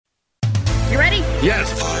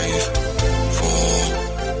Yes. 5,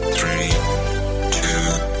 4, 3, 2,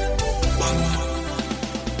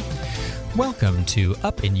 1. Welcome to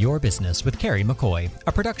Up in Your Business with Carrie McCoy,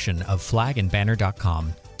 a production of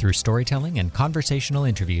flagandbanner.com. Through storytelling and conversational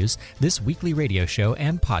interviews, this weekly radio show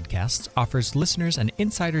and podcast offers listeners an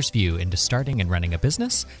insider's view into starting and running a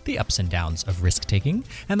business, the ups and downs of risk-taking,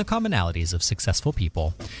 and the commonalities of successful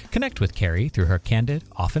people. Connect with Carrie through her candid,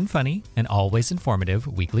 often funny, and always informative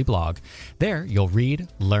weekly blog. There, you'll read,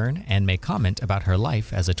 learn, and make comment about her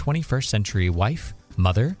life as a 21st century wife,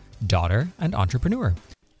 mother, daughter, and entrepreneur.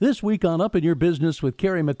 This week on Up in Your Business with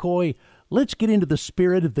Carrie McCoy, let's get into the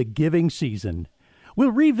spirit of the giving season.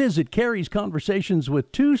 We'll revisit Carrie's conversations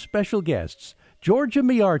with two special guests, Georgia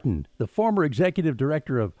Miartin, the former executive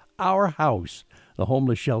director of Our House, the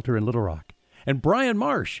homeless shelter in Little Rock, and Brian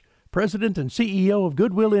Marsh, president and CEO of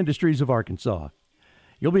Goodwill Industries of Arkansas.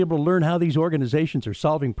 You'll be able to learn how these organizations are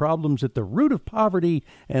solving problems at the root of poverty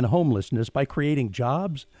and homelessness by creating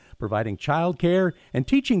jobs, providing child care, and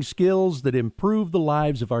teaching skills that improve the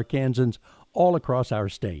lives of Arkansans all across our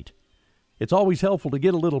state. It's always helpful to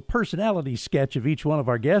get a little personality sketch of each one of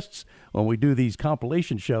our guests when we do these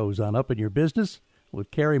compilation shows on Up in Your Business with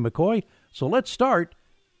Carrie McCoy. So let's start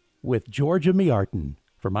with Georgia Miartin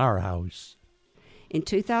from Our House. In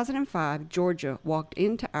 2005, Georgia walked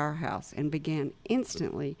into Our House and began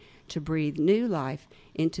instantly to breathe new life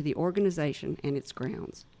into the organization and its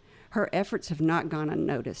grounds. Her efforts have not gone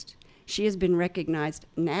unnoticed. She has been recognized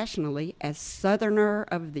nationally as Southerner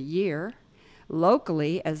of the Year,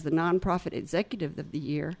 locally as the Nonprofit Executive of the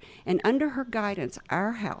Year, and under her guidance,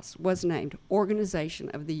 Our House was named Organization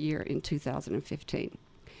of the Year in 2015.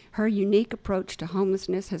 Her unique approach to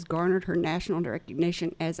homelessness has garnered her national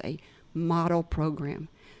recognition as a model program,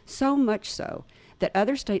 so much so that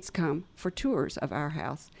other states come for tours of Our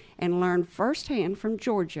House and learn firsthand from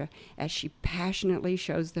Georgia as she passionately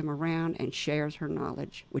shows them around and shares her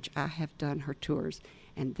knowledge, which I have done her tours,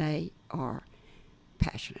 and they are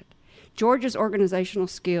passionate. Georgia's organizational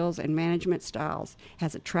skills and management styles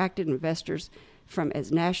has attracted investors from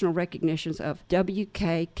as national recognitions of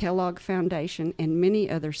W.K. Kellogg Foundation and many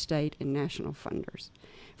other state and national funders.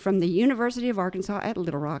 From the University of Arkansas at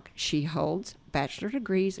Little Rock, she holds bachelor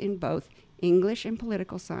degrees in both English and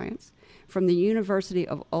political science. From the University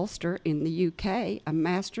of Ulster in the UK, a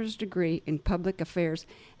master's degree in public affairs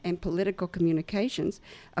and political communications,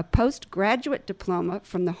 a postgraduate diploma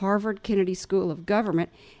from the Harvard Kennedy School of Government,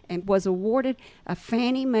 and was awarded a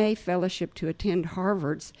Fannie Mae Fellowship to attend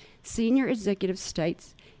Harvard's Senior Executive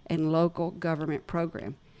States and Local Government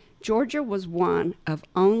Program. Georgia was one of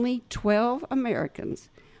only 12 Americans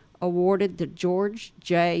awarded the George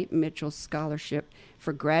J. Mitchell Scholarship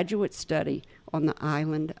for graduate study on the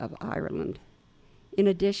island of Ireland. In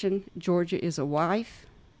addition, Georgia is a wife,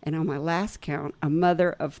 and on my last count, a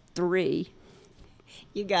mother of 3.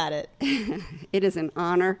 You got it. It is an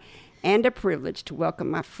honor and a privilege to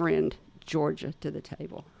welcome my friend, Georgia, to the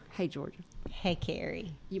table. Hey, Georgia. Hey,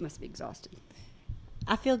 Carrie. You must be exhausted.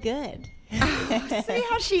 I feel good. Oh, see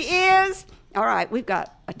how she is? All right, we've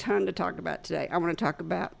got a ton to talk about today. I want to talk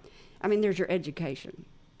about, there's your education.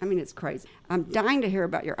 It's crazy. I'm dying to hear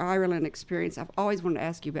about your Ireland experience. I've always wanted to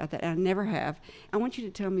ask you about that, and I never have. I want you to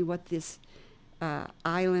tell me what this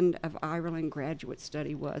Island of Ireland graduate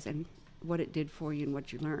study was and what it did for you and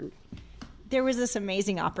what you learned. There was this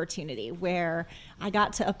amazing opportunity where I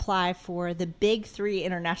got to apply for the Big 3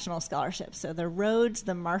 international scholarships. So the Rhodes,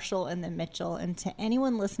 the Marshall, and the Mitchell. And to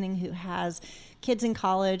anyone listening who has kids in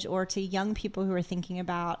college or to young people who are thinking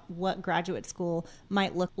about what graduate school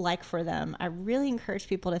might look like for them, I really encourage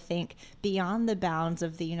people to think beyond the bounds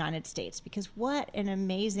of the United States, because what an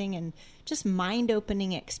amazing and just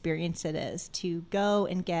mind-opening experience it is to go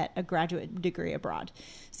and get a graduate degree abroad.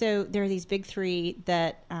 So there are these Big 3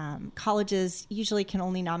 that colleges usually can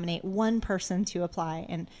only nominate one person to apply,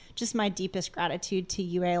 and just my deepest gratitude to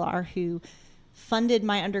UALR, who funded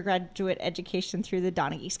my undergraduate education through the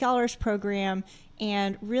Donaghy Scholars Program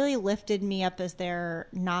and really lifted me up as their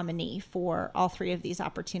nominee for all 3 of these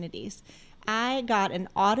opportunities. I got an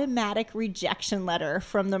automatic rejection letter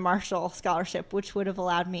from the Marshall Scholarship, which would have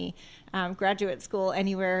allowed me graduate school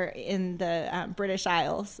anywhere in the British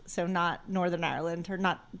Isles, so not Northern Ireland or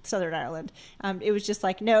not Southern Ireland. It was just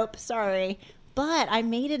like, nope, sorry. But I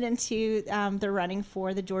made it into the running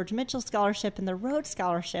for the George Mitchell Scholarship and the Rhodes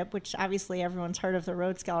Scholarship, which obviously everyone's heard of the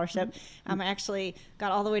Rhodes Scholarship. I actually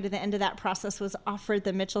got all the way to the end of that process, was offered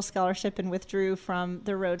the Mitchell Scholarship and withdrew from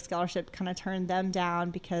the Rhodes Scholarship, kind of turned them down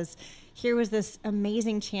because here was this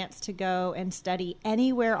amazing chance to go and study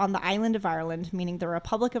anywhere on the island of Ireland, meaning the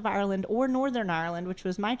Republic of Ireland or Northern Ireland, which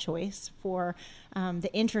was my choice for the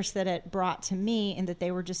interest that it brought to me, and that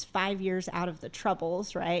they were just 5 years out of the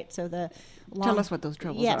Troubles, right? So tell us what those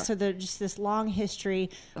Troubles are. Yeah, so just this long history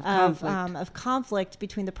of conflict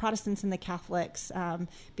between the Protestants and the Catholics,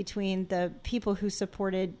 between the people who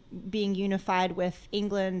supported being unified with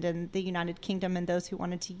England and the United Kingdom and those who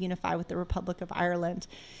wanted to unify with the Republic of Ireland.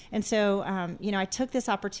 And so, I took this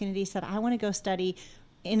opportunity, said, I want to go study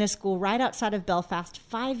in a school right outside of Belfast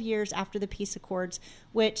 5 years after the peace accords,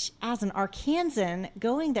 which as an Arkansan,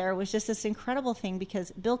 going there was just this incredible thing,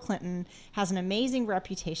 because Bill Clinton has an amazing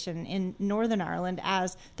reputation in Northern Ireland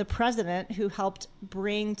as the president who helped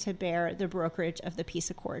bring to bear the brokerage of the peace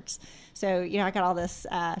accords. So, I got all this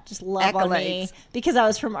just love accolades on me because I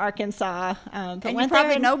was from Arkansas. But and you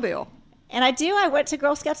probably know Bill. And I do. I went to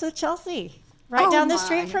Girl Scouts with Chelsea. Right down the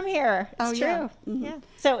street from here. It's true. Yeah. Mm-hmm. Yeah.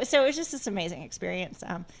 So it was just this amazing experience.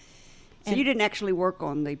 So you didn't actually work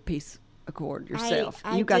on the peace accord yourself.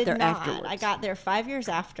 You got there afterwards. I got there 5 years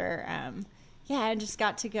after. I just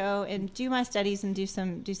got to go and do my studies and do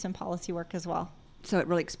some policy work as well. So it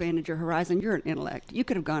really expanded your horizon. You're an intellect. You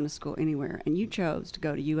could have gone to school anywhere, and you chose to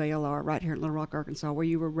go to UALR right here in Little Rock, Arkansas, where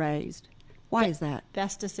you were raised. Why is that?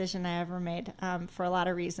 Best decision I ever made for a lot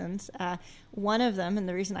of reasons. One of them, and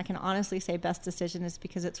the reason I can honestly say best decision, is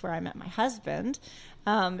because it's where I met my husband,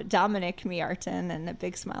 Dominic Miarton, and a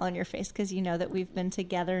big smile on your face because you know that we've been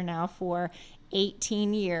together now for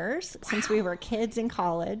 18 years since we were kids in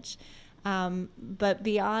college. But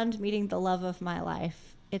beyond meeting the love of my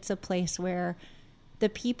life, it's a place where the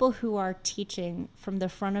people who are teaching from the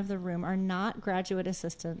front of the room are not graduate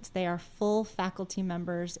assistants. They are full faculty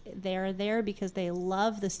members. They are there because they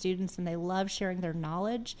love the students and they love sharing their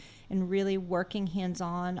knowledge and really working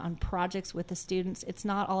hands-on on projects with the students. It's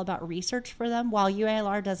not all about research for them. While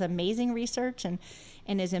UALR does amazing research and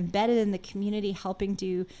is embedded in the community, helping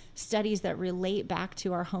do studies that relate back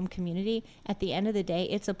to our home community, at the end of the day,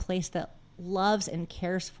 it's a place that loves and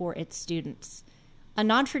cares for its students. A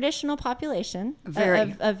non-traditional population,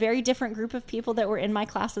 a very different group of people that were in my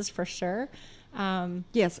classes for sure.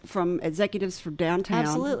 Yes, from executives from downtown,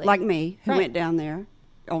 absolutely, like me, who went down there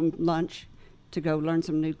on lunch to go learn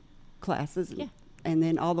some new classes. Yeah. And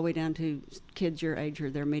then all the way down to kids your age who are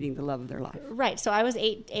there meeting the love of their life. Right. So I was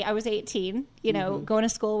 18, going to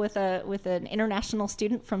school with an international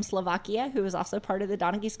student from Slovakia who was also part of the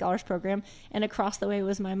Donaghy Scholars Program, and across the way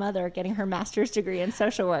was my mother getting her master's degree in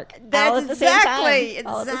social work. That's exactly.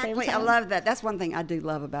 I love that. That's one thing I do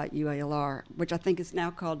love about UALR, which I think is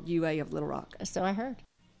now called UA of Little Rock. So I heard.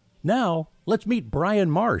 Now, let's meet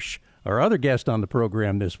Brian Marsh, our other guest on the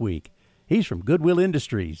program this week. He's from Goodwill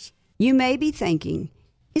Industries. You may be thinking,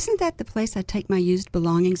 isn't that the place I take my used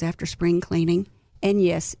belongings after spring cleaning? And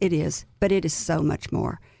yes, it is, but it is so much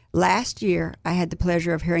more. Last year, I had the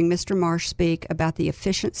pleasure of hearing Mr. Marsh speak about the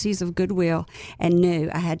efficiencies of Goodwill and knew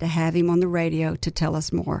I had to have him on the radio to tell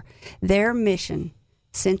us more. Their mission,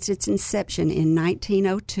 since its inception in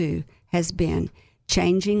 1902, has been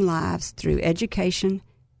changing lives through education,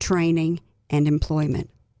 training, and employment.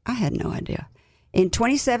 I had no idea. In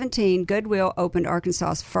 2017, Goodwill opened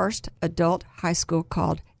Arkansas's first adult high school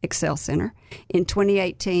called Excel Center. In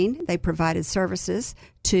 2018, they provided services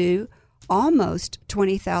to almost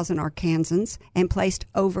 20,000 Arkansans and placed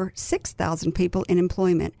over 6,000 people in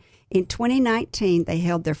employment. In 2019, they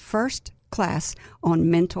held their first class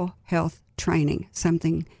on mental health training,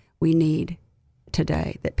 something we need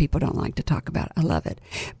today that people don't like to talk about. I love it.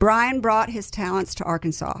 Brian brought his talents to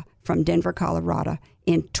Arkansas from Denver, Colorado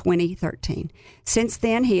in 2013. Since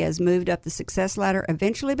then, he has moved up the success ladder,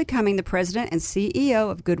 eventually becoming the president and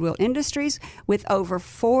CEO of Goodwill Industries with over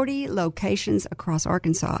 40 locations across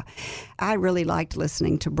Arkansas. I really liked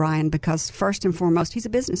listening to Brian because, first and foremost, he's a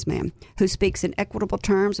businessman who speaks in equitable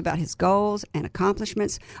terms about his goals and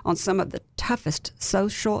accomplishments on some of the toughest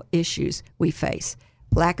social issues we face.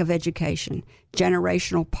 Lack of education,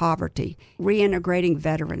 generational poverty, reintegrating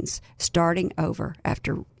veterans, starting over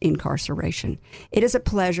after incarceration. It is a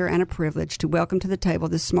pleasure and a privilege to welcome to the table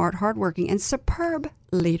this smart, hardworking, and superb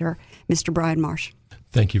leader, Mr. Brian Marsh.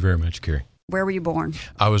 Thank you very much, Carrie. Where were you born?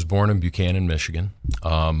 I was born in Buchanan, Michigan.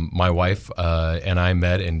 My wife and I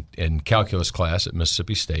met in calculus class at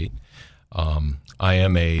Mississippi State. I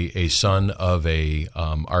am a son of a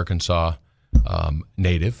Arkansas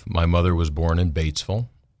native. My mother was born in Batesville.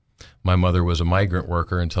 My mother was a migrant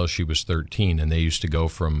worker until she was 13, and they used to go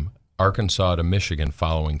from Arkansas to Michigan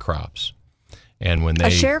following crops. And when they a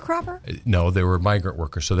sharecropper? No, they were migrant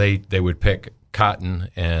workers. So they would pick cotton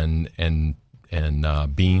and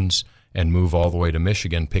beans and move all the way to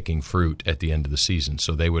Michigan picking fruit at the end of the season.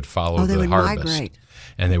 So they would follow they the would harvest. migrate.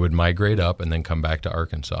 And they would migrate up and then come back to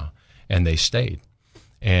Arkansas. And they stayed.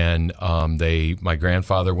 And my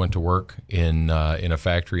grandfather went to work in a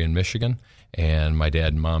factory in Michigan, and my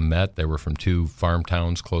dad and mom met. They were from two farm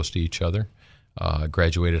towns close to each other.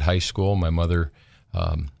 Graduated high school. My mother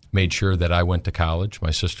made sure that I went to college.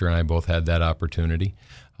 My sister and I both had that opportunity.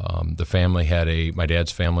 The family my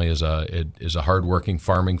dad's family is a hardworking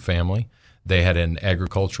farming family. They had an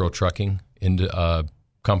agricultural trucking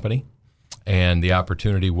company, and the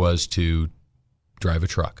opportunity was to drive a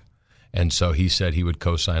truck. And so he said he would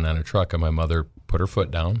co-sign on a truck, and my mother put her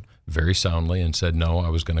foot down very soundly and said, no, I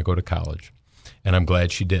was going to go to college. And I'm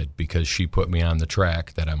glad she did, because she put me on the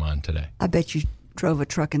track that I'm on today. I bet you drove a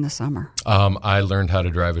truck in the summer. I learned how to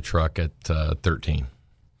drive a truck at 13.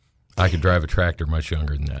 I could drive a tractor much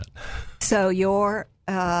younger than that. So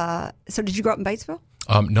so did you grow up in Batesville?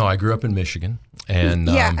 No, I grew up in Michigan. And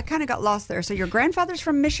I kind of got lost there. So your grandfather's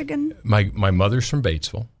from Michigan? My mother's from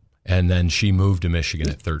Batesville. And then she moved to Michigan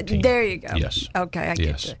at 13. There you go. Yes. Okay, I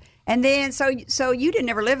get it. And then, so you didn't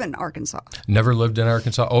ever live in Arkansas? Never lived in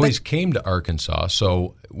Arkansas. Always came to Arkansas.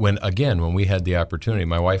 So when we had the opportunity,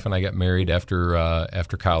 my wife and I got married after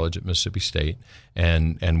college at Mississippi State,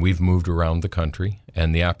 and we've moved around the country.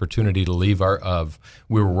 And the opportunity to leave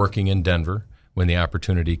we were working in Denver when the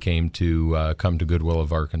opportunity came to come to Goodwill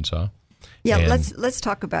of Arkansas. Yeah, let's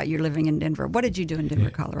talk about your living in Denver. What did you do in Denver,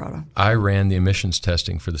 Colorado? I ran the emissions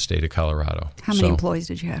testing for the state of Colorado. How many employees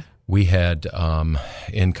did you have? We had,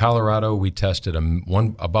 in Colorado, we tested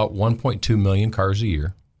about 1.2 million cars a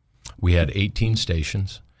year. We had 18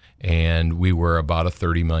 stations, and we were about a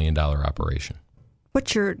 $30 million operation.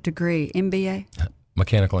 What's your degree, MBA?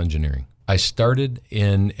 Mechanical engineering. I started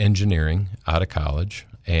in engineering out of college,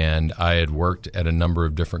 and I had worked at a number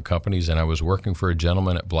of different companies, and I was working for a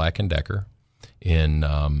gentleman at Black & Decker in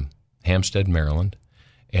Hampstead, Maryland,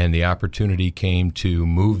 and the opportunity came to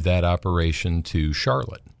move that operation to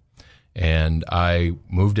Charlotte. And I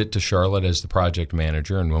moved it to Charlotte as the project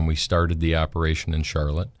manager, and when we started the operation in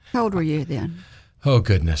Charlotte. How old were you then? Oh,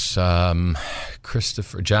 goodness. Jonathan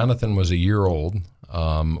was a year old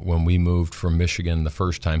when we moved from Michigan the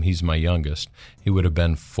first time. He's my youngest. He would have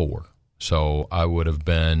been 4. So I would have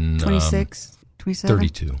been 26, 27?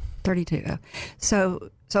 32. 32.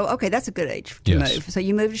 So okay, that's a good age to move. So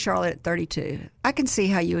you moved to Charlotte at 32. I can see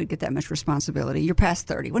how you would get that much responsibility. You're past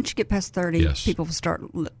 30. Once you get past 30, people will start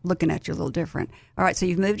looking at you a little different. All right, so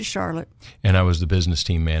you've moved to Charlotte. And I was the business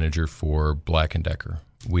team manager for Black & Decker.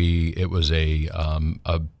 We did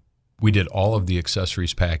all of the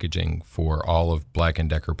accessories packaging for all of Black &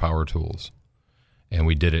 Decker power tools, and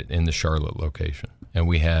we did it in the Charlotte location. And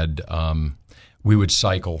we had we would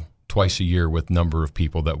cycle twice a year with number of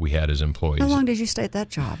people that we had as employees. How long did you stay at that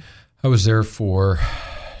job? I was there for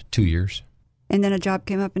 2 years. And then a job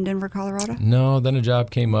came up in Denver, Colorado? No, then a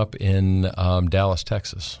job came up in Dallas,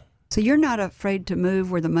 Texas. So you're not afraid to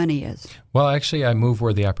move where the money is? Well, actually, I move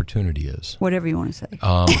where the opportunity is. Whatever you want to say.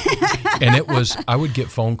 And I would get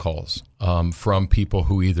phone calls from people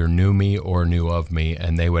who either knew me or knew of me,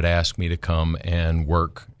 and they would ask me to come and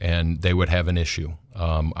work, and they would have an issue.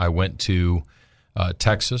 I went to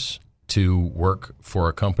Texas to work for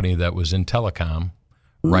a company that was in telecom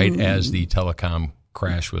right as the telecom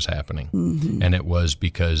crash was happening. Mm-hmm. And it was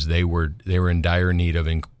because they were in dire need of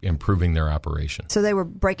improving their operation. So they were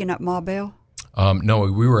breaking up Ma Bell? No,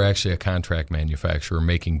 we were actually a contract manufacturer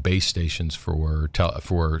making base stations for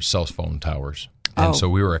cell phone towers. And so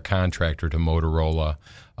we were a contractor to Motorola,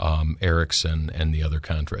 Ericsson, and the other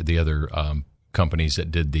companies that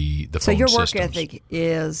did the phone systems. So your work ethic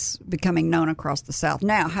is becoming known across the South.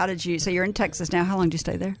 Now, so you're in Texas now. How long did you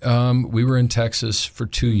stay there? We were in Texas for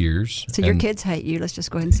 2 years. So your kids hate you. Let's just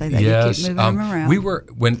go ahead and say that. Yes, you keep moving them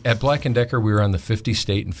around. At Black & Decker, we were on the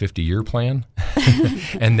 50-state and 50-year plan,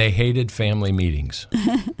 and they hated family meetings.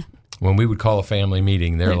 When we would call a family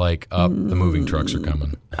meeting, they're like, the moving trucks are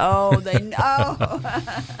coming. Oh, they know.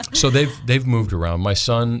 So they've moved around. My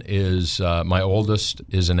son my oldest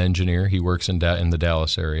is an engineer. He works in the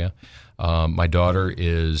Dallas area. My daughter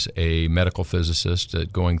is a medical physicist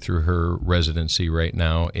going through her residency right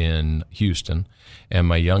now in Houston. And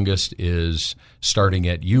my youngest is starting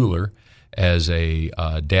at Euler as a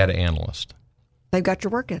data analyst. They've got your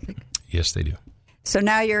work ethic. Yes, they do. So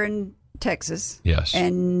now you're in Texas. Yes.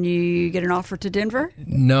 And you get an offer to Denver?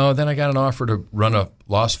 No, then I got an offer to run a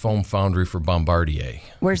lost foam foundry for Bombardier.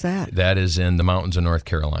 Where's that? That is in the mountains of North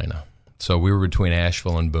Carolina. So we were between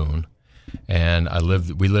Asheville and Boone. And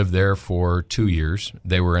we lived there for 2 years.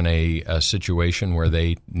 They were in a situation where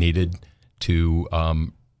they needed to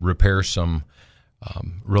repair some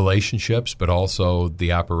relationships, but also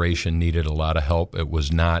the operation needed a lot of help. It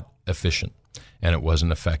was not efficient, and it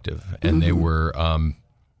wasn't effective, and they were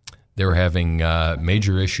having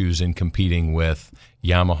major issues in competing with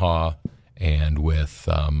Yamaha and with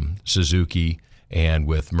Suzuki and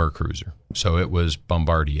with Mercruiser. So it was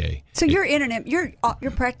Bombardier. So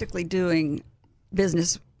you're practically doing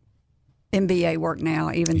business MBA work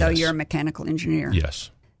now, even though you're a mechanical engineer.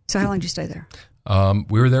 Yes. So how long did you stay there?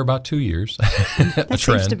 We were there about 2 years. That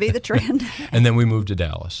seems to be the trend. And then we moved to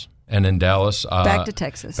Dallas. And in Dallas... back to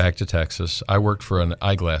Texas. Back to Texas. I worked for an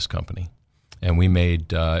eyeglass company. And we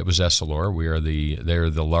made, it was Essilor. They're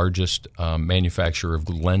the largest manufacturer of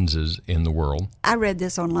lenses in the world. I read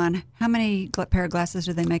this online. How many pair of glasses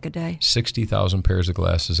do they make a day? 60,000 pairs of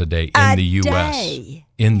glasses a day in the U.S. Day.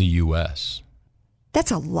 In the U.S.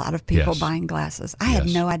 That's a lot of people buying glasses. I had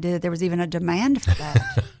no idea there was even a demand for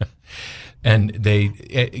that. And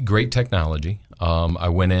great technology. I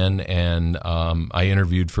went in and I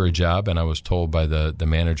interviewed for a job, and I was told by the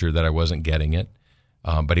manager that I wasn't getting it.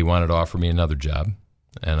 But he wanted to offer me another job.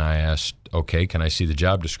 And I asked, okay, can I see the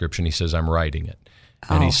job description? He says, I'm writing it.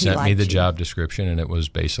 And he sent me the job description, and it was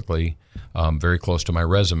basically very close to my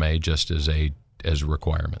resume, just as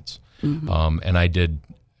requirements. And I did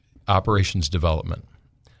operations development.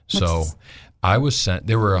 So I was sent,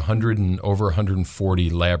 there were over 140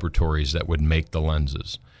 laboratories that would make the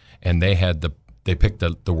lenses. And they picked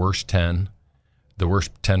the worst 10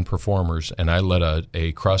 performers, and I led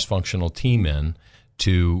a cross-functional team in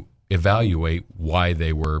to evaluate why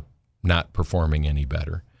they were not performing any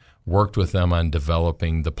better. Worked with them on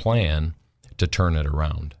developing the plan to turn it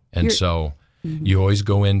around. And you always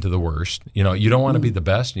go into the worst. You don't want to be the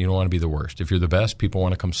best, and you don't want to be the worst. If you're the best, people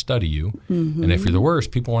want to come study you. And if you're the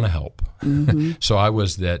worst, people want to help. So I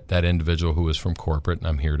was that individual who was from corporate, and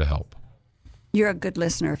I'm here to help. You're a good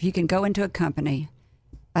listener. If you can go into a company,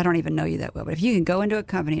 I don't even know you that well, but if you can go into a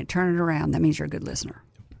company and turn it around, that means you're a good listener.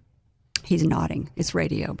 He's nodding. It's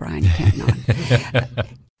radio, Brian. You can't nod.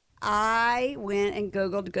 I went and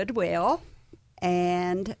Googled Goodwill.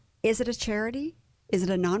 And is it a charity? Is it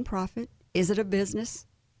a nonprofit? Is it a business?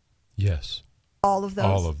 Yes. All of those?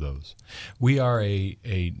 All of those. We are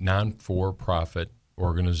a non-for-profit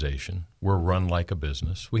organization. We're run like a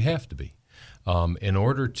business. We have to be. In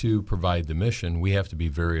order to provide the mission, we have to be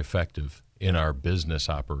very effective in our business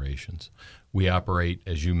operations. We operate,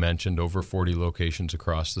 as you mentioned, over 40 locations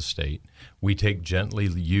across the state. We take gently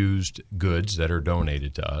used goods that are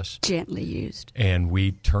donated to us. Gently used. And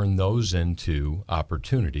we turn those into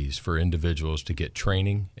opportunities for individuals to get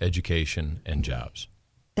training, education, and jobs.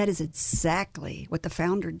 That is exactly what the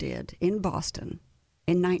founder did in Boston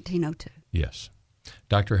in 1902. Yes.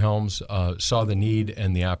 Dr. Helms saw the need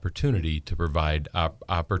and the opportunity to provide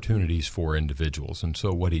opportunities for individuals. And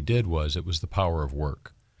so what he did was, it was the power of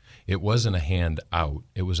work. It wasn't a hand out,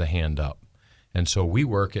 it was a hand up. And so we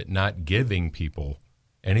work at not giving people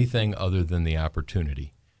anything other than the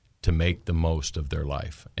opportunity to make the most of their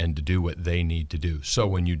life and to do what they need to do. So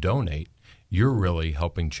when you donate, you're really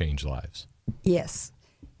helping change lives. Yes.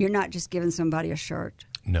 You're not just giving somebody a shirt.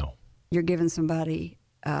 No. You're giving somebody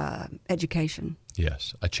education.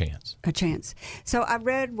 Yes, a chance. A chance. So I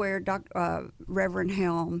read where Reverend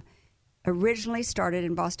Helm originally started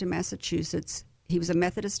in Boston, Massachusetts. He was a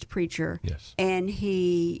Methodist preacher. Yes. And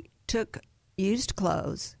he took used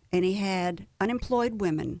clothes, and he had unemployed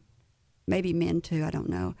women, maybe men too, I don't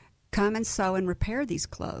know, come and sew and repair these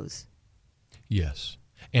clothes. Yes.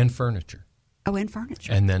 And furniture. Oh, and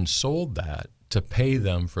furniture. And then sold that to pay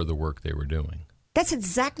them for the work they were doing. That's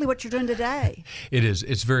exactly what you're doing today. It is.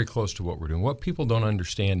 It's very close to what we're doing. What people don't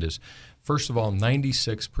understand is, first of all,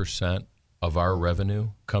 96% of our revenue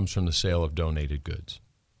comes from the sale of donated goods.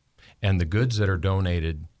 And the goods that are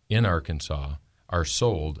donated in Arkansas are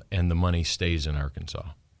sold, and the money stays in Arkansas.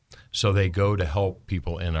 So they go to help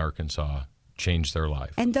people in Arkansas change their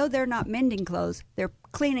life. And though they're not mending clothes, they're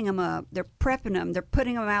cleaning them up, they're prepping them, they're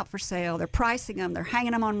putting them out for sale, they're pricing them, they're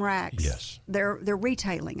hanging them on racks. Yes. They're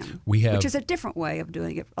retailing them, which is a different way of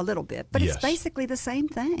doing it a little bit, but yes. It's basically the same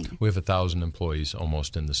thing. We have 1,000 employees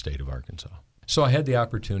almost in the state of Arkansas. So I had the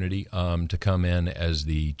opportunity to come in as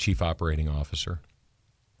the chief operating officer,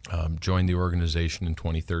 joined the organization in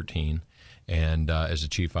 2013, and as a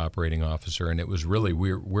chief operating officer, and it was really,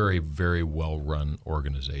 we're a very well-run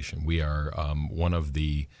organization. We are one of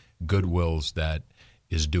the Goodwills that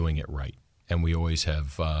is doing it right, and we always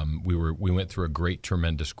have. We went through a great,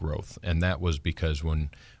 tremendous growth, and that was because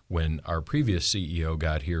when our previous CEO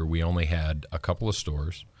got here, we only had a couple of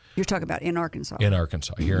stores. You're talking about in Arkansas. In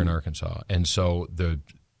Arkansas, here in Arkansas, and so the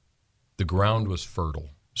ground was fertile.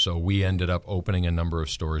 So we ended up opening a number of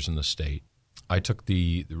stores in the state. I took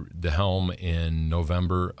the helm in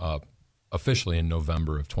November, officially in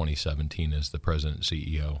November of 2017 as the president and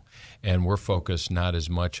CEO, and we're focused not as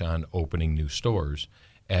much on opening new stores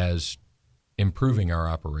as improving our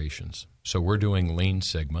operations. So we're doing Lean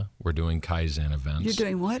Sigma, we're doing Kaizen events. You're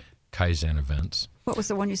doing what? Kaizen events. What was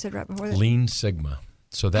the one you said right before that? Lean Sigma.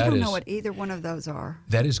 So that I don't is, know what either one of those are.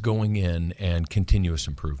 That is going in and continuous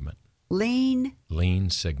improvement. Lean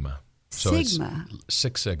Sigma. So Sigma. It's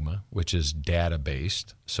Six Sigma, which is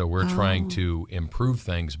data-based. So we're trying to improve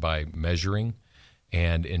things by measuring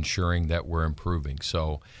and ensuring that we're improving.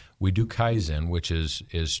 So we do Kaizen, which is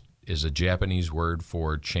a Japanese word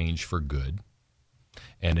for change for good.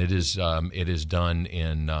 And it is done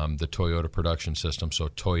in the Toyota production system. So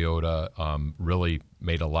Toyota really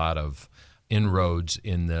made a lot of inroads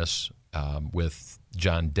in this with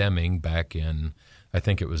John Deming back in, I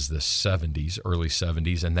think it was the 70s, early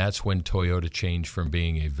 70s, and that's when Toyota changed from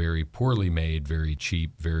being a very poorly made, very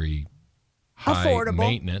cheap, very high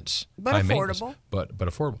maintenance, but affordable, but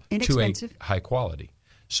affordable, inexpensive, to a high quality.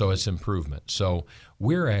 So it's improvement. So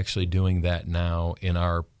we're actually doing that now in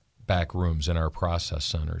our back rooms, in our process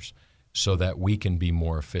centers, so that we can be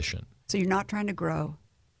more efficient. So you're not trying to grow.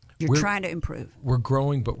 You're trying to improve. We're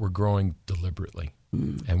growing, but we're growing deliberately,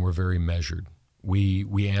 and we're very measured.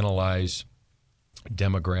 We analyze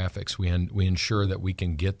demographics. We ensure that we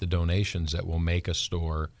can get the donations that will make a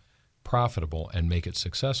store profitable and make it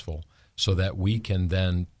successful, so that we can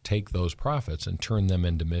then take those profits and turn them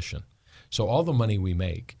into mission. So all the money we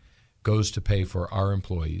make goes to pay for our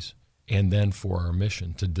employees and then for our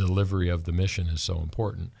mission. The delivery of the mission is so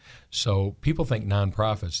important. So people think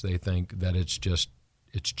nonprofits, they think that it's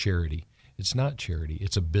charity. It's not charity.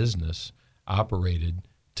 It's a business operated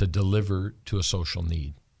to deliver to a social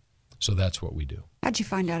need. So that's what we do. How'd you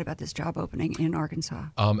find out about this job opening in Arkansas?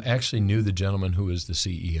 Actually knew the gentleman who is the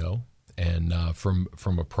CEO, and from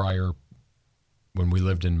a prior, when we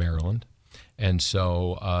lived in Maryland. And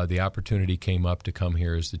so the opportunity came up to come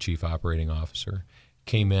here as the chief operating officer.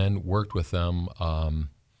 Came in, worked with them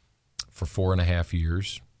for 4.5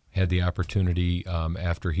 years. Had the opportunity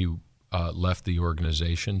after he left the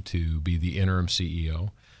organization to be the interim CEO.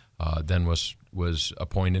 Then was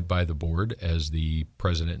appointed by the board as the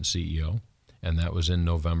president and CEO, and that was in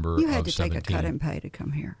November of 2017. You had to take a cut in pay to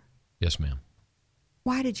come here. Yes, ma'am.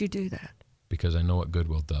 Why did you do that? Because I know what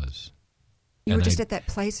Goodwill does. You were just at that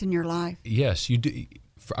place in your life? Yes, you do.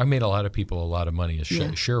 I made a lot of people a lot of money as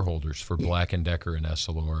shareholders for Black & Decker and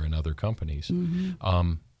Essilor and other companies.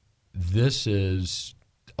 Mm-hmm. This is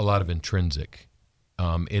a lot of intrinsic.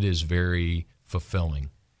 It is very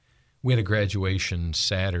fulfilling. We had a graduation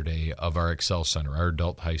Saturday of our Excel Center, our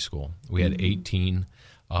adult high school. We had 18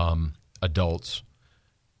 adults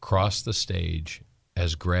cross the stage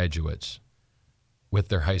as graduates with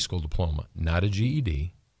their high school diploma, not a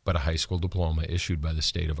GED, but a high school diploma issued by the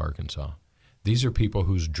state of Arkansas. These are people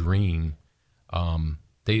whose dream,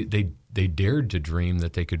 they dared to dream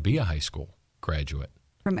that they could be a high school graduate.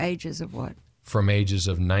 From ages of what? From ages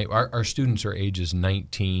of our students are ages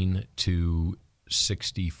 19 to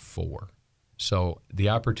 64. So the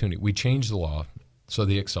opportunity, we changed the law, so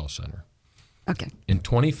the Excel Center. Okay. In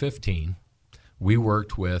 2015, we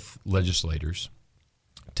worked with legislators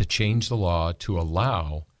to change the law to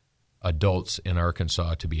allow adults in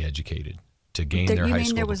Arkansas to be educated, to gain their high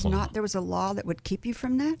school diploma. There was a law that would keep you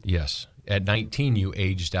from that? Yes. At 19, you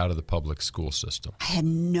aged out of the public school system. I had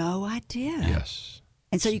no idea. Yes.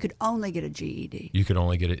 And so you could only get a GED. You could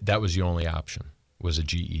only get it. That was the only option, was a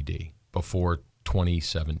GED, before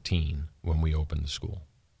 2017 when we opened the school.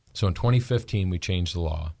 So in 2015, we changed the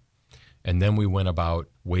law. And then we went about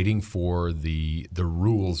waiting for the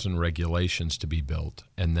rules and regulations to be built,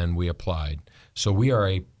 and then we applied. So we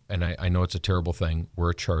are and I know it's a terrible thing, we're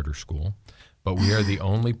a charter school, but we are the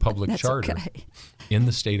only public charter in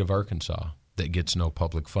the state of Arkansas that gets no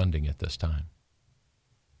public funding at this time.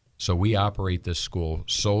 So we operate this school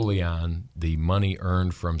solely on the money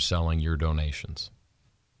earned from selling your donations.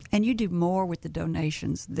 And you do more with the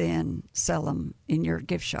donations than sell them in your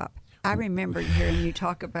gift shop. I remember hearing you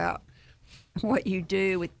talk about what you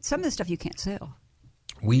do with some of the stuff you can't sell.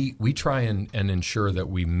 We try and ensure that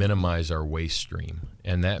we minimize our waste stream,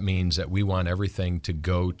 and that means that we want everything to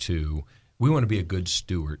go to, we want to be a good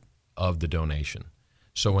steward of the donation.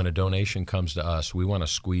 So when a donation comes to us, we want to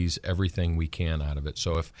squeeze everything we can out of it.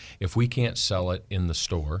 So if we can't sell it in the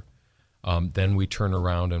store, then we turn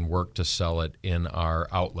around and work to sell it in our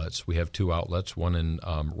outlets. We have 2 outlets, one in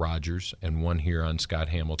Rogers and one here on Scott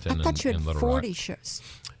Hamilton I thought you had in Little 40 Rock. shows.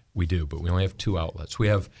 We do, but we only have 2 outlets. We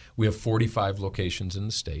have 45 locations in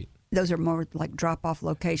the state. those are more like drop-off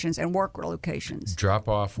locations and worker locations.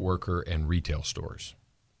 Drop-off, worker, and retail stores.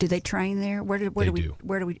 Do they train there? Where do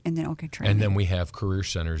we? And then train. And then we have career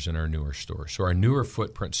centers in our newer stores. So our newer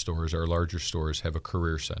footprint stores, our larger stores, have a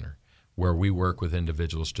career center where we work with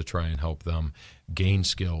individuals to try and help them gain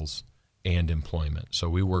skills and employment. So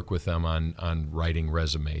we work with them on writing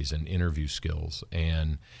resumes and interview skills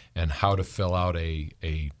and how to fill out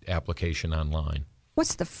a application online.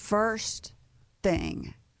 What's the first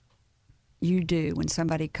thing you do when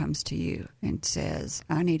somebody comes to you and says,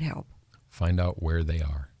 "I need help"? Find out where they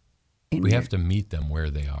are. We have to meet them where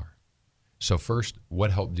they are. So first,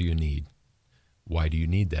 what help do you need? Why do you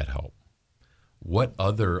need that help? What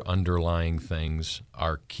other underlying things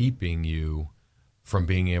are keeping you from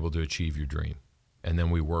being able to achieve your dream? And then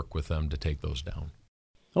we work with them to take those down.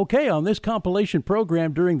 Okay, on this compilation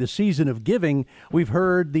program during the season of giving, we've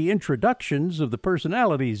heard the introductions of the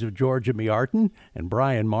personalities of Georgia Miartin and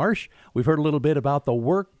Brian Marsh. We've heard a little bit about the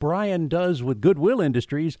work Brian does with Goodwill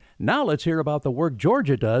Industries. Now let's hear about the work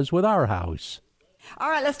Georgia does with Our House. All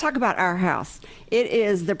right, let's talk about Our House. It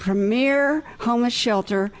is the premier homeless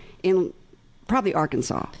shelter in probably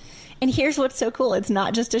Arkansas. And here's what's so cool. It's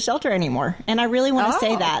not just a shelter anymore. And I really want to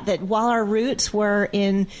say that while our roots were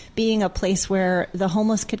in being a place where the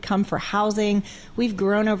homeless could come for housing, we've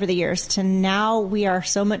grown over the years to now we are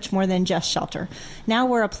so much more than just shelter. Now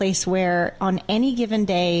we're a place where on any given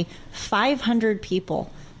day, 500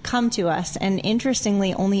 people come to us. And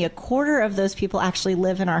interestingly, only a quarter of those people actually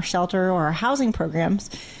live in our shelter or our housing programs.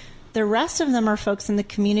 The rest of them are folks in the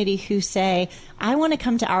community who say, I want to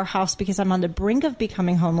come to Our House because I'm on the brink of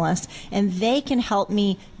becoming homeless, and they can help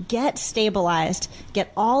me get stabilized,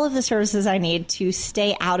 get all of the services I need to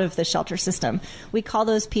stay out of the shelter system. We call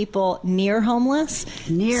those people near homeless.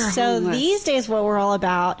 So these days what we're all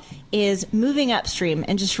about is moving upstream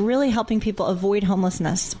and just really helping people avoid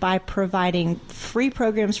homelessness by providing free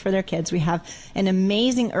programs for their kids. We have an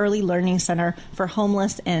amazing early learning center for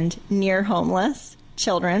homeless and near homeless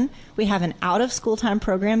children. We have an out-of-school time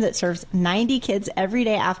program that serves 90 kids every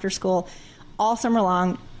day after school, all summer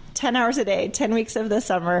long, 10 hours a day, 10 weeks of the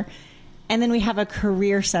summer. And then we have a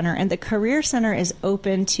career center, and the career center is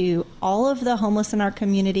open to all of the homeless in our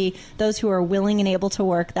community, those who are willing and able to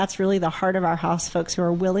work. That's really the heart of Our House, folks who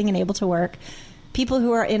are willing and able to work. People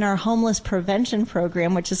who are in our homeless prevention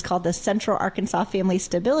program, which is called the Central Arkansas Family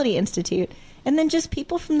Stability Institute. And then just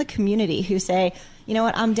people from the community who say, you know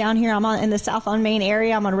what, I'm down here, I'm in the South on Main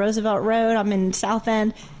area, I'm on Roosevelt Road, I'm in South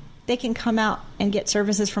End. They can come out and get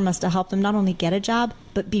services from us to help them not only get a job,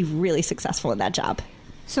 but be really successful in that job.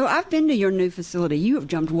 So I've been to your new facility. You have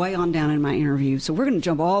jumped way on down in my interview, so we're going to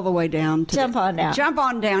jump all the way down. Jump on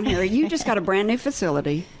down here. You just got a brand new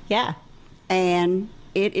facility. Yeah. And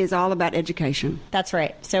it is all about education. That's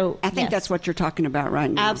right. So I think that's what you're talking about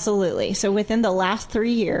right now. Absolutely. So within the last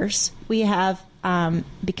 3 years, we have,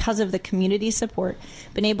 because of the community support,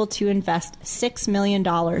 been able to invest $6 million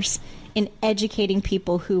in educating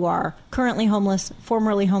people who are currently homeless,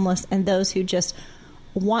 formerly homeless, and those who just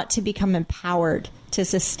want to become empowered to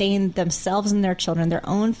sustain themselves and their children, their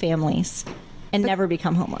own families, and never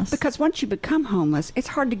become homeless. Because once you become homeless, it's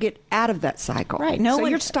hard to get out of that cycle. Right. So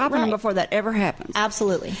you're stopping them before that ever happens.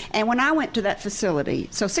 Absolutely. And when I went to that facility,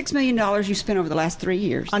 so $6 million you spent over the last 3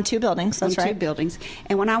 years. On 2 buildings, that's right. On 2 buildings.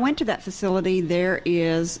 And when I went to that facility, there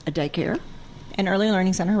is a daycare. An early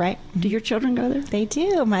learning center, right? Do your children go there? They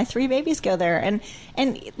do. My 3 babies go there. And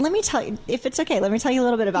let me tell you, if it's okay, let me tell you a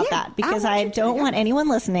little bit about that. Because I don't want anyone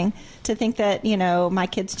listening to think that, my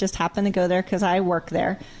kids just happen to go there because I work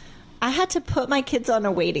there. I had to put my kids on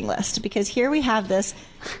a waiting list because here we have this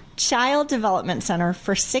child development center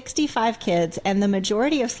for 65 kids, and the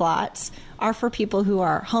majority of slots are for people who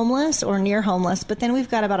are homeless or near homeless. But then we've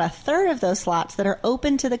got about a third of those slots that are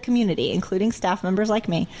open to the community, including staff members like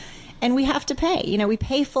me. And we have to pay. We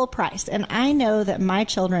pay full price. And I know that my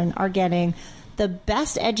children are getting the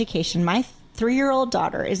best education. My 3-year-old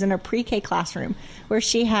daughter is in a pre-K classroom where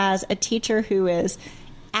she has a teacher who is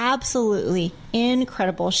absolutely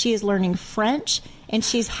incredible. She is learning French, and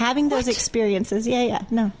she's having those experiences. Yeah.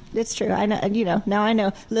 No, it's true. I know. Now I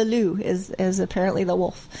know Lulu is apparently the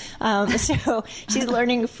wolf. So she's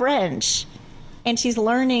learning French, and she's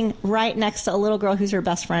learning right next to a little girl who's her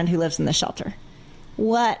best friend who lives in the shelter.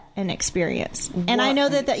 What an experience. And I know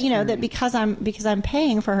that because I'm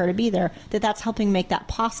paying for her to be there, that's helping make that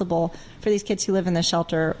possible for these kids who live in the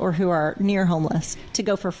shelter or who are near homeless to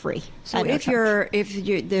go for free. So if you're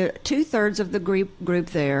the 2/3 of the group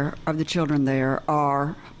there, of the children there,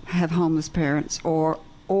 have homeless parents or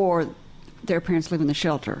their parents live in the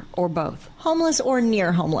shelter, or both? Homeless or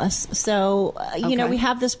near homeless. So, we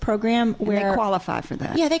have this program where... And they qualify for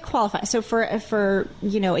that. Yeah, they qualify. So for a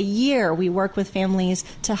year, we work with families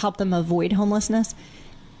to help them avoid homelessness.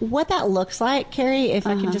 What that looks like, Carrie, if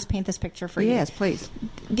I can just paint this picture for you. Yes, please.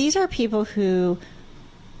 These are people who,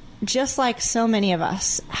 just like so many of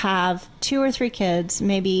us, have 2 or 3 kids.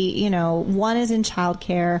 Maybe, one is in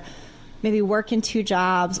childcare, maybe working 2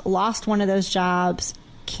 jobs, lost one of those jobs,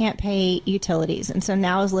 can't pay utilities, and so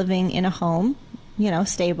now is living in a home,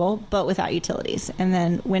 stable, but without utilities. And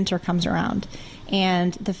then winter comes around,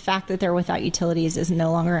 and the fact that they're without utilities is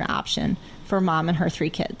no longer an option for mom and her 3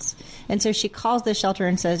 kids. And so she calls the shelter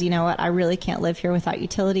and says, you know what, I really can't live here without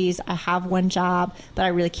utilities. I have 1 job, but I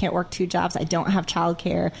really can't work 2 jobs. I don't have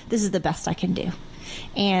childcare. This is the best I can do.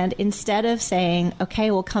 And instead of saying,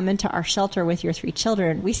 okay, we'll come into our shelter with your 3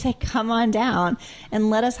 children, we say, come on down and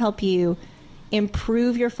let us help you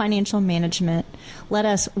improve your financial management. Let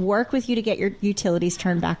us work with you to get your utilities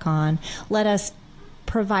turned back on. Let us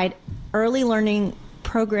provide early learning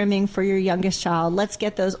programming for your youngest child. Let's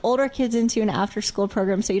get those older kids into an after-school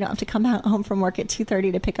program so you don't have to come home from work at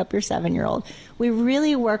 2:30 to pick up your 7-year-old. We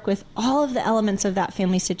really work with all of the elements of that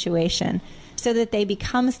family situation so that they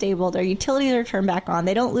become stable, their utilities are turned back on,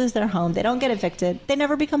 they don't lose their home, they don't get evicted, they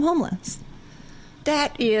never become homeless.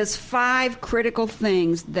 That is 5 critical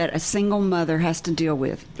things that a single mother has to deal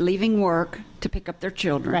with. Leaving work to pick up their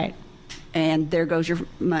children. Right. And there goes your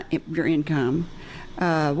income.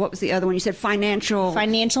 What was the other one? You said financial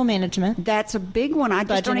management. That's a big one. I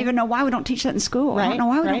just don't even know why we don't teach that in school. Right, I don't know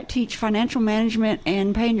why we don't teach financial management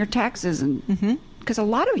and paying your taxes. And because a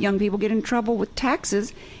lot of young people get in trouble with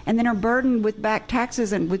taxes and then are burdened with back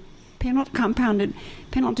taxes and with compounded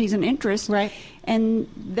penalties and interest. Right. And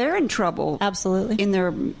they're in trouble. Absolutely. In their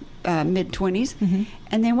mid-20s.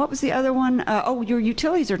 And then what was the other one? Your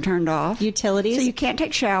utilities are turned off. Utilities. So you can't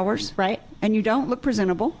take showers. Right. And you don't look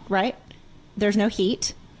presentable. Right. There's no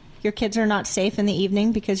heat. Your kids are not safe in the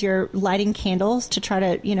evening because you're lighting candles to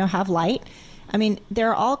try to, have light. I mean, there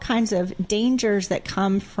are all kinds of dangers that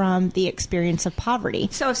come from the experience of poverty.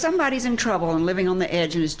 So if somebody's in trouble and living on the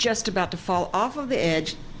edge and is just about to fall off of the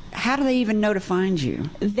edge, how do they even know to find you?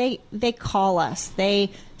 They call us.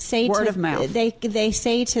 They say word of mouth. They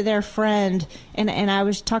say to their friend, and I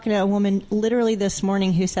was talking to a woman literally this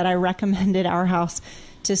morning who said, I recommended our house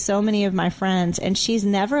to so many of my friends, and she's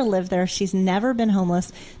never lived there. She's never been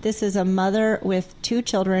homeless. This is a mother with 2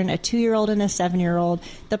 children, a 2-year-old and a 7-year-old.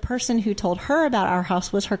 The person who told her about our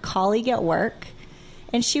house was her colleague at work,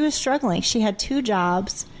 and she was struggling. She had 2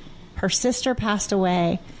 jobs. Her sister passed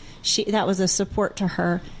away. That was a support to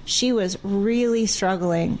her. She was really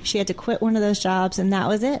struggling. She had to quit one of those jobs, and that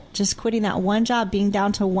was it. Just quitting that one job, being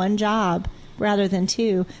down to 1 job rather than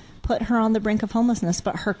 2, put her on the brink of homelessness.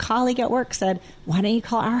 But her colleague at work said, why don't you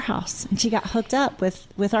call our house? And she got hooked up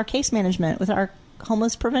with our case management, with our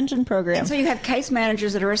homeless prevention program. And so you have case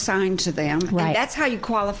managers that are assigned to them. Right. And that's how you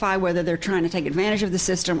qualify whether they're trying to take advantage of the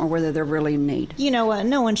system or whether they're really in need. You know what?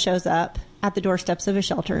 No one shows up at the doorsteps of a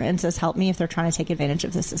shelter and says, help me, if they're trying to take advantage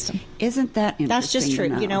of the system. Isn't that interesting? That's just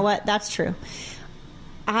true. You know what? That's true.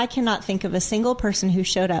 I cannot think of a single person who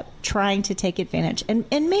showed up trying to take advantage. And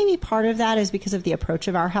maybe part of that is because of the approach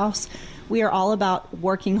of our house. We are all about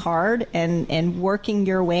working hard and working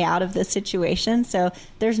your way out of this situation. So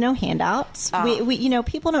there's no handouts. We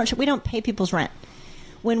don't pay people's rent.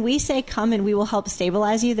 When we say come and we will help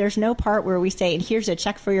stabilize you, there's no part where we say, and here's a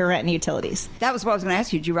check for your rent and utilities. That was what I was going to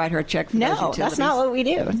ask you. Did you write her a check for those utilities? No, that's not what we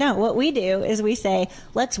do. No, what we do is we say,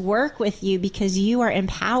 let's work with you because you are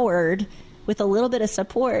empowered with a little bit of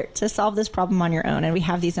support to solve this problem on your own. And we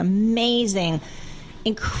have these amazing,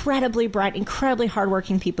 incredibly bright, incredibly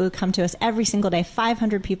hardworking people who come to us every single day,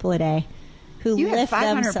 500 people a day, who you lift have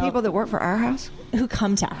 500 themselves. people that work for our house? Who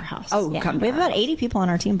come to our house. Oh, yeah. We have about 80 people on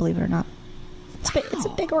our team, believe it or not. It's a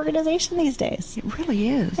big organization these days. It really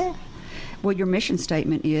is. Yeah. Well, your mission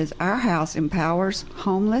statement is, our house empowers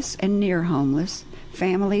homeless and near homeless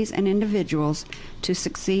families and individuals to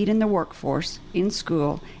succeed in the workforce, in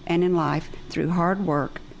school, and in life through hard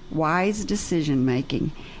work, wise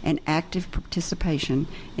decision-making, and active participation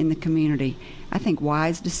in the community. I think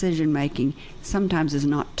wise decision-making sometimes is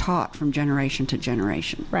not taught from generation to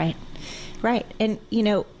generation. Right. Right. And,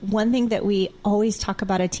 one thing that we always talk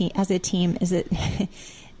about as a team is that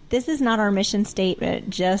this is not our mission statement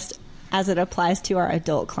just as it applies to our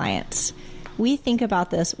adult clients. We think about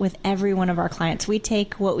this with every one of our clients. We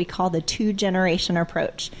take what we call the 2-generation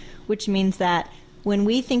approach, which means that when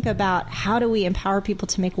we think about how do we empower people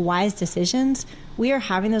to make wise decisions, we are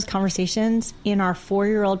having those conversations in our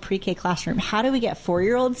 4-year-old pre-K classroom. How do we get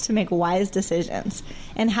 4-year-olds to make wise decisions?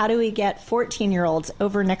 And how do we get 14-year-olds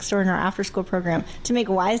over next door in our after-school program to make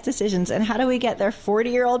wise decisions? And how do we get their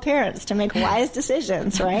 40-year-old parents to make wise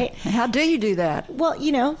decisions, right? How do you do that? Well,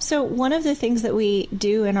 so one of the things that we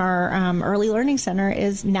do in our early learning center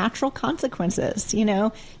is natural consequences.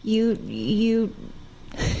 You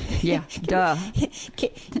yeah, duh.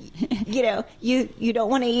 You don't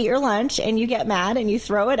want to eat your lunch and you get mad and you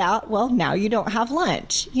throw it out. Well, now you don't have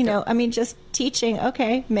lunch. Just teaching,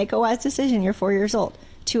 okay, make a wise decision. You're 4 years old.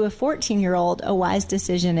 To a 14-year-old, a wise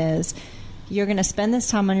decision is you're going to spend this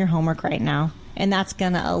time on your homework right now, and that's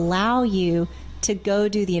going to allow you to go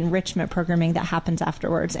do the enrichment programming that happens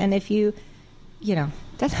afterwards. And if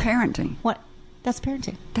that's parenting. That's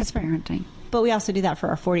parenting. That's parenting. But we also do that for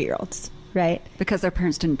our 40-year-olds. Right. Because their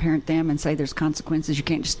parents didn't parent them and say there's consequences. You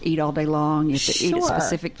can't just eat all day long. You have to eat at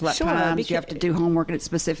specific times. You have to do homework at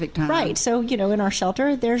specific times. Right. So, in our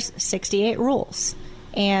shelter, there's 68 rules.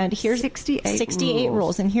 And here's 68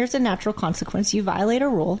 rules. And here's a natural consequence. You violate a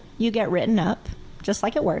rule, you get written up, just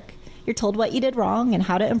like at work. You're told what you did wrong and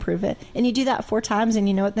how to improve it. And you do that 4 times, and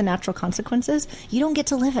you know what the natural consequence is? You don't get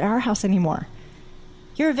to live at our house anymore.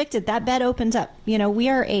 You're evicted. That bed opens up. We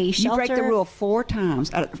are a shelter. You break the rule 4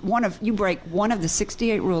 times. You break one of the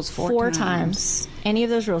 68 rules 4 times. Any of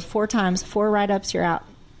those rules 4 times. 4 write-ups, you're out.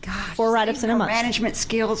 Gosh, 4 write-ups in a month. Management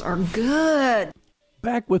skills are good.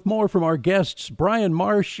 Back with more from our guests, Brian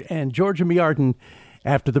Marsh and Georgia Miartin,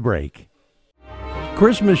 after the break.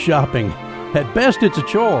 Christmas shopping. At best, it's a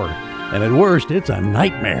chore. And at worst, it's a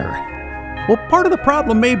nightmare. Well, part of the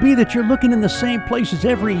problem may be that you're looking in the same places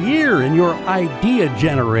every year and your idea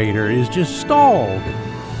generator is just stalled.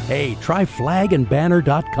 Hey, try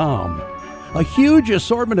flagandbanner.com. A huge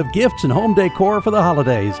assortment of gifts and home decor for the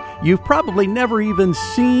holidays. You've probably never even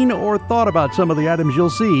seen or thought about some of the items you'll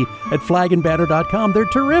see at flagandbanner.com. They're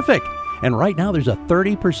terrific. And right now there's a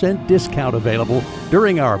 30% discount available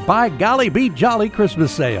during our By Golly Be Jolly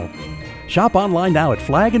Christmas sale. Shop online now at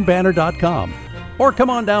flagandbanner.com. Or come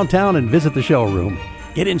on downtown and visit the showroom.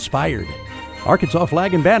 Get inspired. Arkansas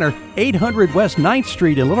Flag and Banner, 800 West 9th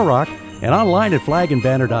Street in Little Rock, and online at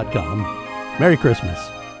flagandbanner.com. Merry Christmas.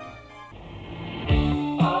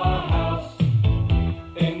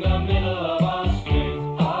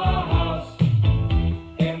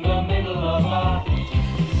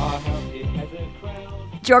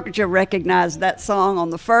 Georgia recognized that song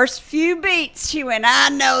on the first few beats. She went, I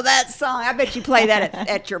know that song. I bet you play that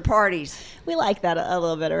at your parties. We like that a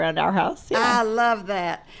little bit around our house. Yeah. I love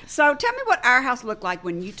that. So tell me what our house looked like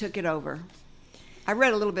when you took it over. I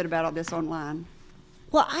read a little bit about all this online.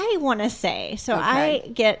 Well, I want to say,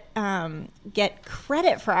 okay. I get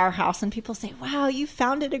credit for our house, and people say, "Wow, you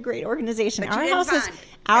founded a great organization." But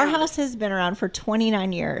our house has been around for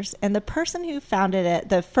 29 years, and the person who founded it,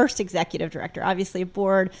 the first executive director, obviously a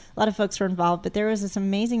board, a lot of folks were involved, but there was this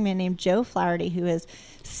amazing man named Joe Flaherty who is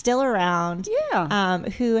still around. Yeah.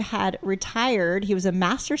 Who had retired. He was a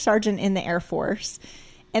master sergeant in the Air Force.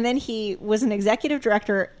 And then he was an executive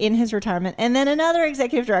director in his retirement, and then another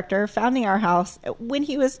executive director founding our house when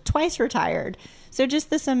he was twice retired. So just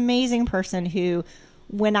this amazing person who,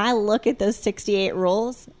 when I look at those 68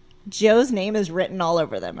 rules, Joe's name is written all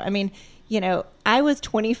over them. I mean, I was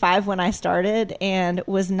 25 when I started and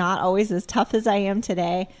was not always as tough as I am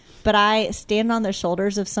today, but I stand on the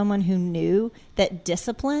shoulders of someone who knew that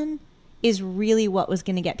discipline is really what was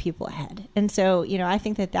going to get people ahead. And so, I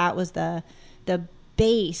think that was the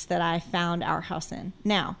base that I found our house in.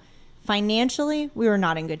 Now, financially, we were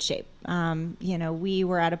not in good shape. We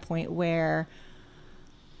were at a point where,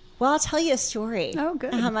 well, I'll tell you a story. Oh,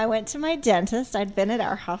 good. I went to my dentist. I'd been at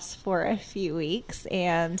our house for a few weeks,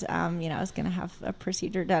 and, I was going to have a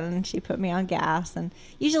procedure done, and she put me on gas. And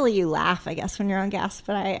usually you laugh, I guess, when you're on gas,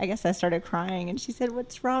 but I guess I started crying, and she said,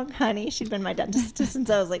 "What's wrong, honey?" She'd been my dentist since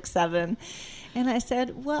I was like 7. And I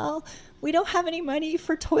said, "Well, we don't have any money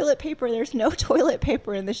for toilet paper. There's no toilet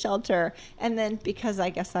paper in the shelter." And then, because I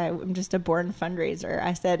guess I'm just a born fundraiser,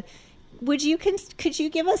 I said, could you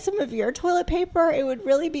give us some of your toilet paper? It would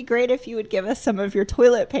really be great if you would give us some of your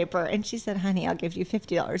toilet paper. And she said, "Honey, I'll give you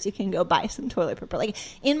 $50. You can go buy some toilet paper." Like,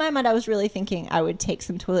 in my mind, I was really thinking I would take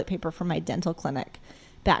some toilet paper from my dental clinic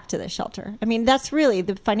back to the shelter. I mean, that's really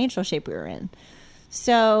the financial shape we were in.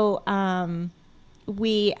 So,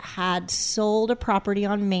 we had sold a property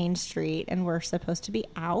on Main Street and we're supposed to be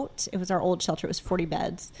out. It was our old shelter. It was 40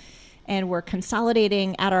 beds. And we're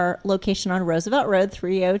consolidating at our location on Roosevelt Road,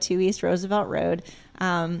 302 East Roosevelt Road.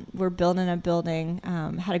 We're building a building,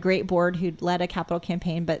 had a great board who'd led a capital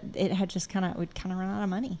campaign, but it had just we'd kind of run out of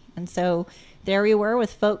money. And so there we were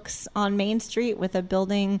with folks on Main Street with a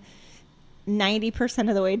building 90%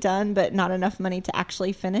 of the way done, but not enough money to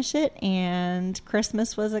actually finish it. And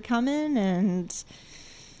Christmas was a coming, and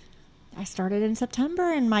I started in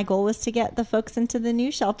September, and my goal was to get the folks into the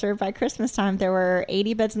new shelter by Christmas time. There were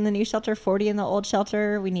 80 beds in the new shelter, 40 in the old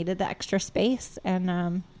shelter. We needed the extra space.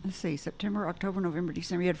 And let's see, September, October, November,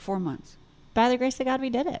 December. You had 4 months. By the grace of God, we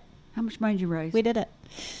did it. How much money did you raise? We did it.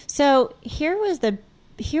 So here was the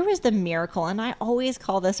miracle, and I always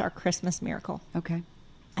call this our Christmas miracle. Okay.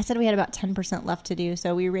 I said we had about 10% left to do,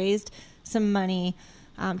 so we raised some money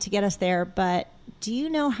to get us there. But do you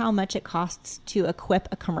know how much it costs to equip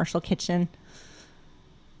a commercial kitchen?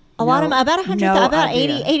 About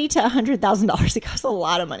 $80,000 to $100,000. It costs a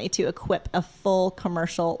lot of money to equip a full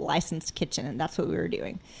commercial licensed kitchen, and that's what we were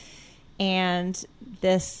doing. And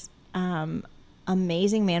this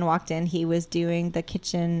amazing man walked in. He was doing the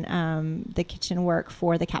kitchen work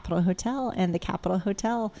for the Capitol Hotel, and the Capitol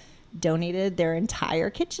Hotel donated their entire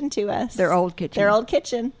kitchen to us. Their old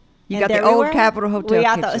kitchen. You got the old Capitol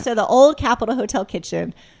Hotel kitchen. So the old Capitol Hotel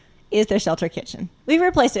kitchen is the shelter kitchen. We've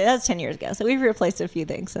replaced it. That was 10 years ago. So we've replaced a few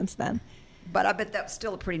things since then. But I bet that's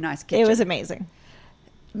still a pretty nice kitchen. It was amazing.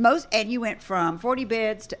 And you went from 40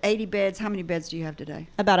 beds to 80 beds. How many beds do you have today?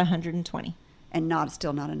 About 120. And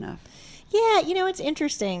still not enough. Yeah, it's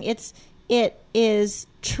interesting. It is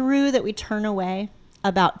true that we turn away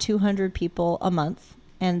about 200 people a month,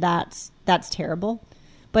 and that's terrible.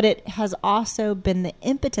 But it has also been the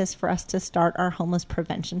impetus for us to start our homeless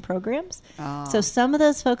prevention programs. Oh. So some of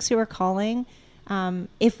those folks who are calling,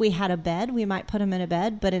 if we had a bed, we might put them in a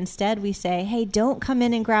bed. But instead we say, hey, don't come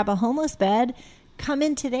in and grab a homeless bed. Come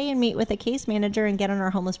in today and meet with a case manager and get on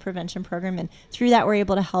our homeless prevention program. And through that, we're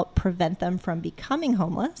able to help prevent them from becoming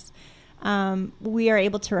homeless. We are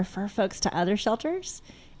able to refer folks to other shelters.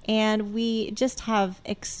 And we just have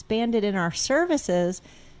expanded in our services,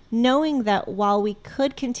 knowing that while we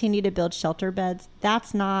could continue to build shelter beds,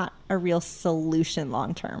 that's not a real solution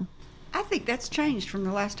long term. I think that's changed from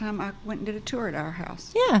the last time I went and did a tour at our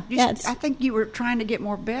house. Yeah. I think you were trying to get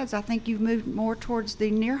more beds. I think you've moved more towards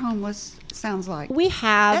the near homeless, sounds like. We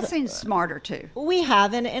have. That seems smarter, too. We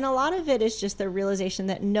have. And a lot of it is just the realization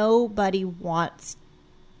that nobody wants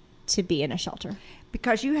to be in a shelter.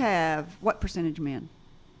 Because you have, what percentage men,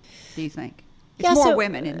 do you think? It's more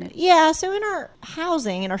women, isn't it? Yeah. So in our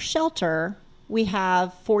housing, in our shelter, we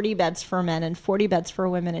have 40 beds for men and 40 beds for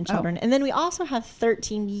women and children. And then we also have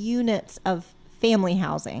 13 units of family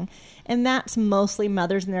housing. And that's mostly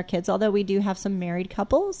mothers and their kids, although we do have some married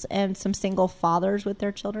couples and some single fathers with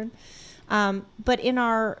their children. But in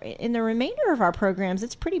the remainder of our programs,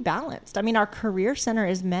 it's pretty balanced. I mean, our career center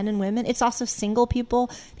is men and women. It's also single people.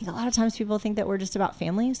 I think a lot of times people think that we're just about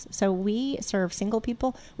families. So we serve single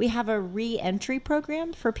people. We have a re-entry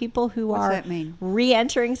program for people who are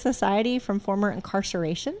re-entering society from former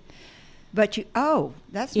incarceration. But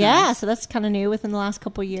that's yeah. Nice. So that's kind of new within the last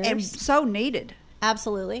couple of years. And so needed.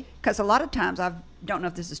 Absolutely. Because a lot of times I don't know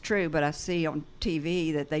if this is true, but I see on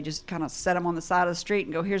TV that they just kind of set them on the side of the street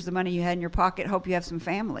and go, here's the money you had in your pocket. Hope you have some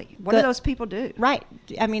family. What do those people do? Right.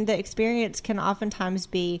 I mean, the experience can oftentimes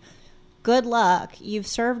be, good luck. You've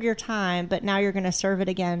served your time, but now you're going to serve it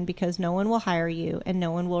again because no one will hire you and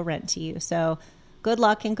no one will rent to you. So good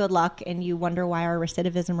luck. And you wonder why our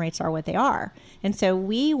recidivism rates are what they are. And so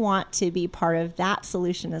we want to be part of that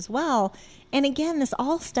solution as well. And again, this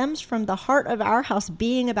all stems from the heart of our house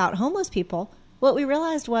being about homeless people. What we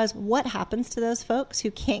realized was, what happens to those folks who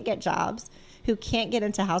can't get jobs, who can't get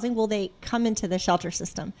into housing? Well, they come into the shelter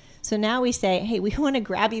system. So now we say, hey, we want to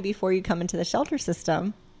grab you before you come into the shelter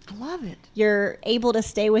system. I love it. You're able to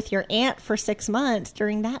stay with your aunt for 6 months.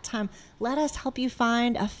 During that time, let us help you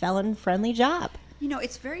find a felon-friendly job.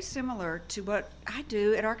 It's very similar to what I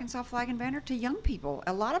do at Arkansas Flag and Banner to young people.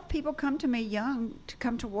 A lot of people come to me young to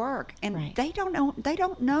come to work, and they don't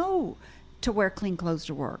know to wear clean clothes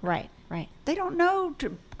to work. Right. They don't know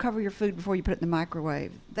to cover your food before you put it in the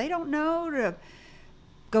microwave. They don't know to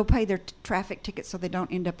go pay their traffic tickets so they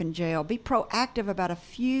don't end up in jail. Be proactive about a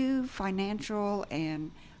few financial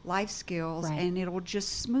and life skills, and it'll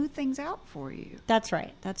just smooth things out for you. That's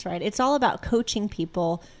right. It's all about coaching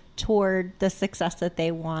people toward the success that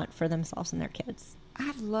they want for themselves and their kids.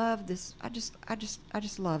 I love this. I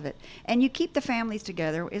just love it. And you keep the families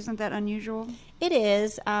together. Isn't that unusual? It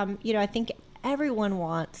is. I think everyone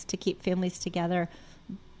wants to keep families together,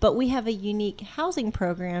 but we have a unique housing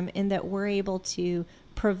program in that we're able to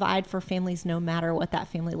provide for families no matter what that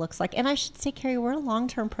family looks like. And I should say, Carrie, we're a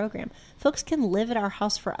long-term program. Folks can live at our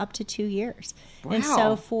house for up to 2 years. Wow. And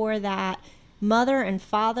so for that mother and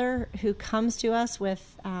father who comes to us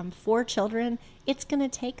with 4 children, it's going to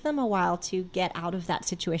take them a while to get out of that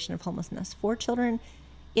situation of homelessness. 4 children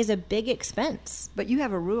is a big expense. But you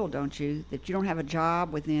have a rule, don't you, that you don't have a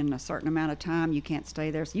job within a certain amount of time, you can't stay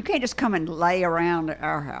there. So you can't just come and lay around at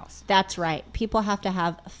our house. That's right. People have to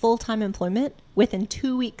have full-time employment within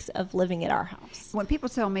 2 weeks of living at our house. When people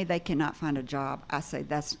tell me they cannot find a job, I say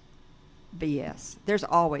that's BS. There's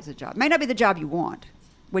always a job. It may not be the job you want,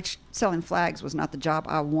 which selling flags was not the job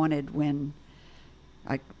I wanted when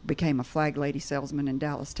I became a flag lady salesman in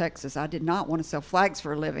Dallas, Texas. I did not want to sell flags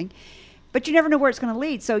for a living. But you never know where it's going to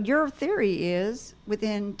lead. So your theory is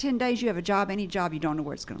within 10 days you have a job, any job, you don't know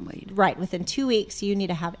where it's going to lead. Right. Within 2 weeks, you need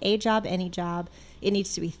to have a job, any job. It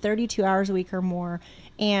needs to be 32 hours a week or more.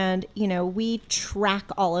 And, we track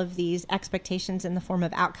all of these expectations in the form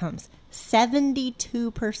of outcomes.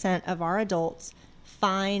 72% of our adults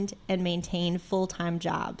find and maintain full-time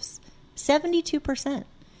jobs. 72%.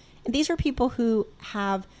 And these are people who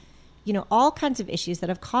have all kinds of issues that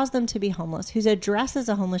have caused them to be homeless, whose address is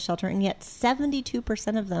a homeless shelter, and yet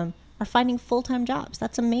 72% of them are finding full-time jobs.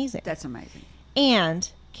 That's amazing. That's amazing. And,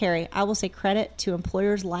 Carrie, I will say credit to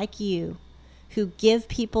employers like you who give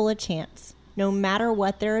people a chance, no matter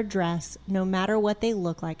what their address, no matter what they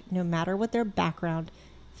look like, no matter what their background.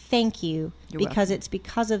 Thank you, because it's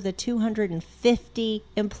because of the 250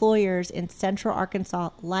 employers in Central Arkansas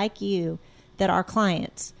like you that our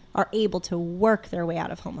clients are able to work their way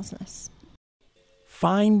out of homelessness.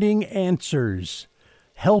 Finding answers,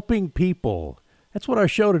 helping people. That's what our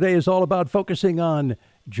show today is all about, focusing on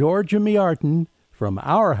Georgia Miartin from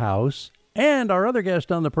Our House and our other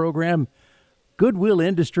guest on the program, Goodwill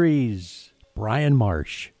Industries, Brian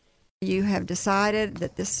Marsh. You have decided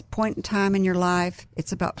that this point in time in your life,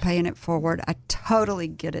 it's about paying it forward. I totally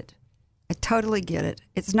get it.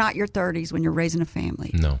 It's not your 30s when you're raising a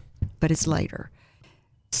family. No. But it's later.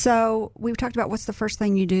 So we've talked about what's the first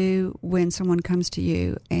thing you do when someone comes to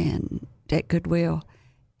you and at Goodwill,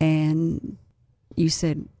 and you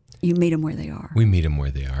said you meet them where they are. We meet them where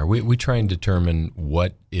they are. We try and determine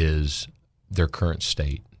what is their current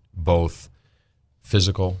state, both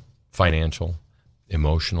physical, financial,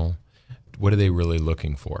 emotional. What are they really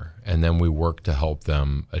looking for? And then we work to help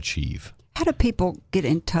them achieve. How do people get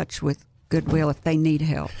in touch with Goodwill if they need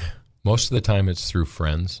help? Most of the time it's through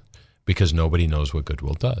friends, because nobody knows what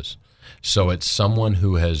Goodwill does. So it's someone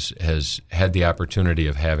who has had the opportunity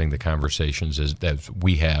of having the conversations that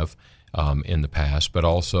we have in the past, but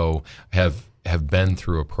also have been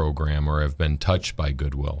through a program or have been touched by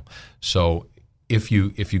Goodwill. So if you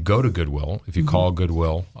go to Goodwill, if you call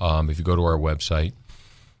Goodwill, if you go to our website,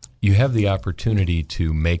 you have the opportunity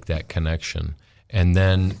to make that connection and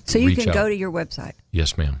then So you can out. go to your website?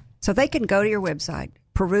 Yes, ma'am. So they can go to your website,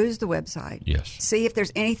 peruse the website, yes, see if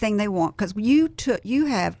there's anything they want, because you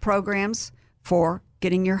have programs for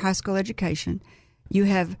getting your high school education. You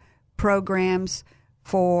have programs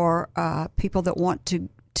for people that want to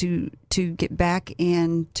get back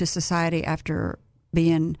into society after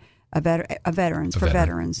being veterans,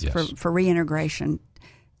 veterans, yes. for reintegration.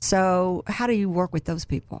 So how do you work with those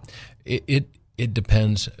people? It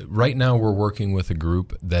depends. Right now we're working with a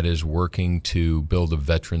group that is working to build a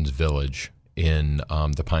veterans village in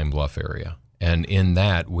the Pine Bluff area. And in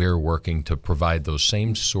that, we're working to provide those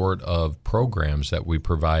same sort of programs that we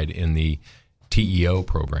provide in the TEO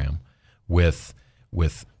program with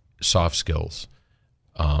soft skills.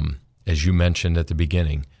 As you mentioned at the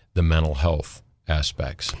beginning, the mental health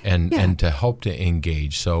aspects and to help to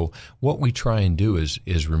engage. So what we try and do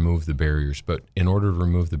is remove the barriers. But in order to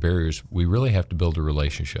remove the barriers, we really have to build a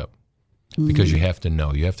relationship. Because you have to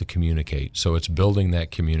know, you have to communicate. So it's building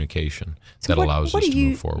that communication that allows us to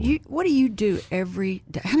move forward. What do you do every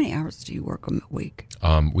day? How many hours do you work a week?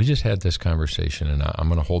 We just had this conversation, and I'm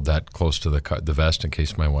going to hold that close to the vest in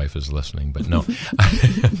case my wife is listening. But no,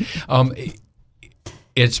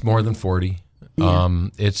 it's more than 40. Yeah.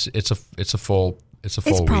 It's a full It's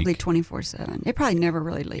probably week. 24/7. It probably never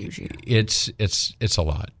really leaves you. It's a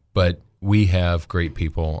lot, but we have great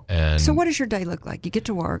people. And so, what does your day look like? You get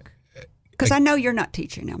to work. Because I know you're not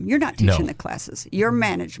teaching them. You're not teaching the classes. You're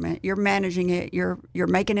management. You're managing it. You're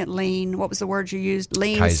making it lean. What was the word you used?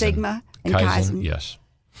 Lean, Kaizen. Sigma, and Kaizen. Yes.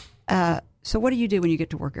 So what do you do when you get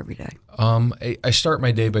to work every day? I start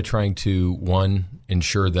my day by trying to, one,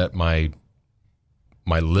 ensure that my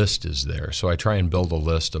list is there. So I try and build a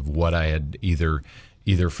list of what I had either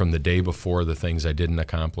from the day before, the things I didn't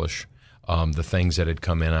accomplish, the things that had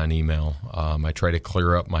come in on email. I try to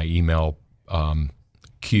clear up my email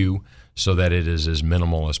queue so that it is as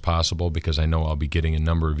minimal as possible, because I know I'll be getting a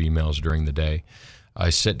number of emails during the day. I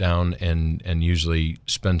sit down and usually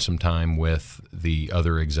spend some time with the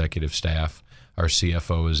other executive staff. Our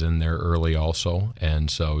CFO is in there early also, and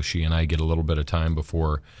so she and I get a little bit of time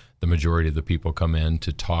before the majority of the people come in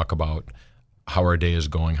to talk about how our day is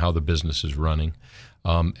going, how the business is running.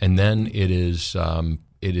 And then it is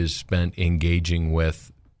spent engaging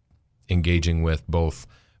with both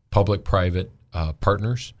public-private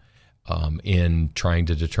partners in trying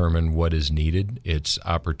to determine what is needed. It's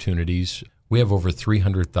opportunities. We have over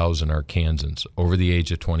 300,000 Arkansans over the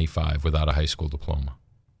age of 25 without a high school diploma.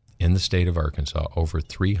 In the state of Arkansas, over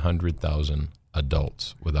 300,000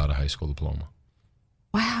 adults without a high school diploma.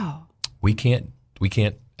 Wow. We can't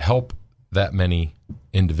help that many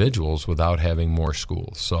individuals without having more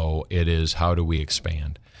schools. So it is, how do we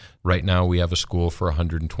expand? Right now we have a school for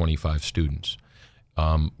 125 students.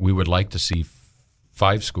 We would like to see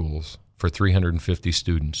 5 schools for 350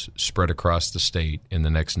 students spread across the state in the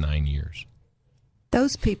next 9 years.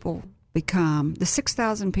 Those people become, the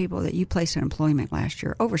 6,000 people that you placed in employment last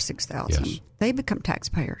year, over 6,000, yes. They become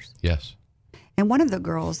taxpayers. Yes. And one of the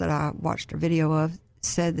girls that I watched a video of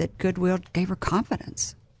said that Goodwill gave her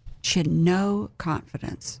confidence. She had no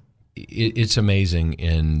confidence. It's amazing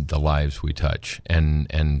in the lives we touch, and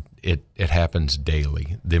it happens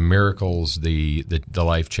daily. The miracles, the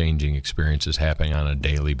life-changing experiences happening on a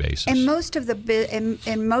daily basis. And most of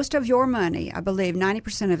and most of your money, I believe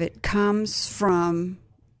 90% of it comes from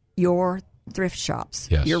your thrift shops,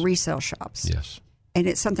 yes. your resale shops. Yes. And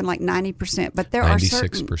it's something like 90%, but there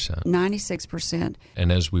 96%. 96%.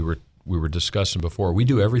 And as we were discussing before, we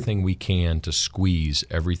do everything we can to squeeze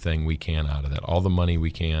everything we can out of that, all the money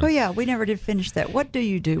we can. Oh, yeah, we never did finish that. What do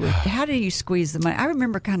you do? How do you squeeze the money? I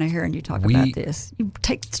remember kind of hearing you talk about this. You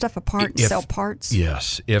take stuff apart and sell parts?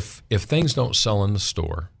 Yes. If things don't sell in the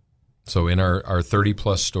store, so in our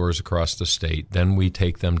 30-plus stores across the state, then we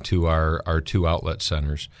take them to our 2 outlet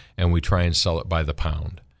centers, and we try and sell it by the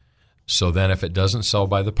pound. So then if it doesn't sell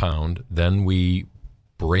by the pound, then we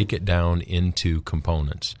break it down into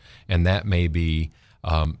components, and that may be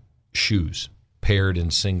shoes, paired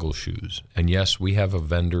in single shoes. And yes, we have a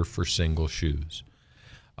vendor for single shoes.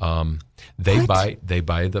 They buy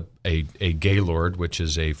a Gaylord, which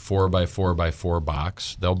is a 4x4x4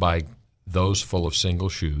 box. They'll buy those full of single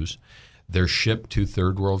shoes. They're shipped to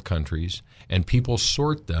third world countries, and people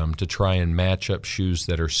sort them to try and match up shoes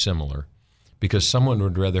that are similar, because someone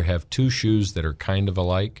would rather have 2 shoes that are kind of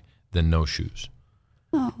alike than no shoes.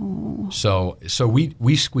 Oh. So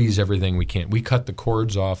we squeeze everything we can. We cut the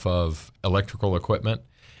cords off of electrical equipment,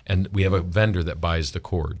 and we have a vendor that buys the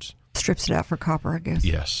cords. Strips it out for copper, I guess.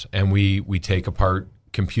 Yes, and we take apart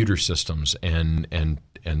computer systems and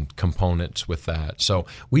components with that. So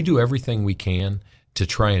we do everything we can to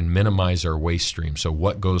try and minimize our waste stream, so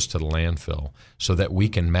what goes to the landfill, so that we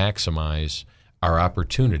can maximize our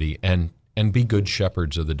opportunity and be good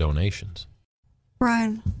shepherds of the donations.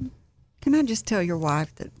 Brian, can I just tell your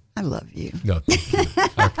wife that I love you? No, thank you.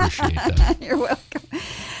 I appreciate that. You're welcome.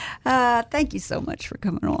 Thank you so much for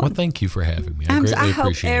coming on. Well, thank you for having me. I greatly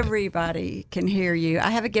appreciate it. I hope everybody can hear you.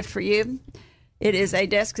 I have a gift for you. It is a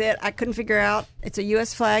desk that I couldn't figure out. It's a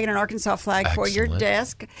U.S. flag and an Arkansas flag for your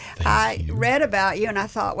desk. I read about you, and I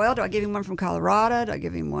thought, well, do I give him one from Colorado? Do I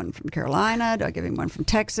give him one from Carolina? Do I give him one from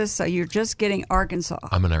Texas? So you're just getting Arkansas.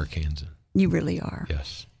 I'm an Arkansan. You really are.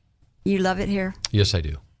 Yes. You love it here? Yes, I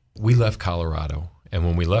do. We left Colorado, and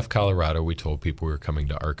when we left Colorado, we told people we were coming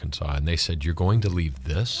to Arkansas, and they said, "You're going to leave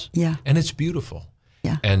this?" Yeah. And it's beautiful.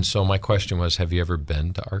 Yeah. And so my question was, have you ever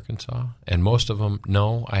been to Arkansas? And most of them,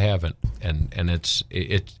 no, I haven't. And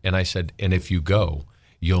I said, and if you go,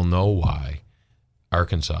 you'll know why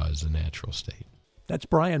Arkansas is the natural state. That's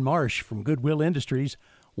Brian Marsh from Goodwill Industries.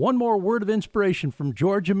 One more word of inspiration from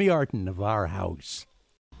Georgia Miartin of our house.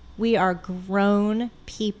 We are grown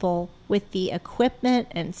people with the equipment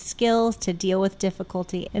and skills to deal with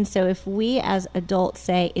difficulty. And so if we as adults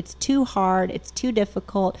say it's too hard, it's too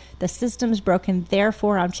difficult, the system's broken,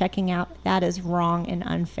 therefore I'm checking out, that is wrong and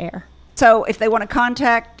unfair. So if they want to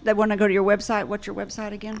contact, they want to go to your website. What's your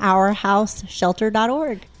website again?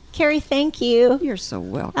 OurHouseShelter.org. Carrie, thank you. You're so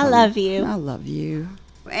welcome. I love you. I love you.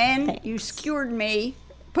 And Thanks. You skewered me,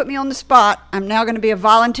 put me on the spot. I'm now going to be a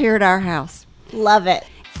volunteer at our house. Love it.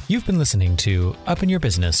 You've been listening to Up in Your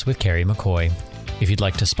Business with Carrie McCoy. If you'd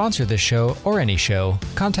like to sponsor this show or any show,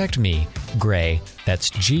 contact me, Gray, that's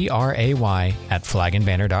Gray,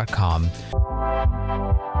 @flagandbanner.com.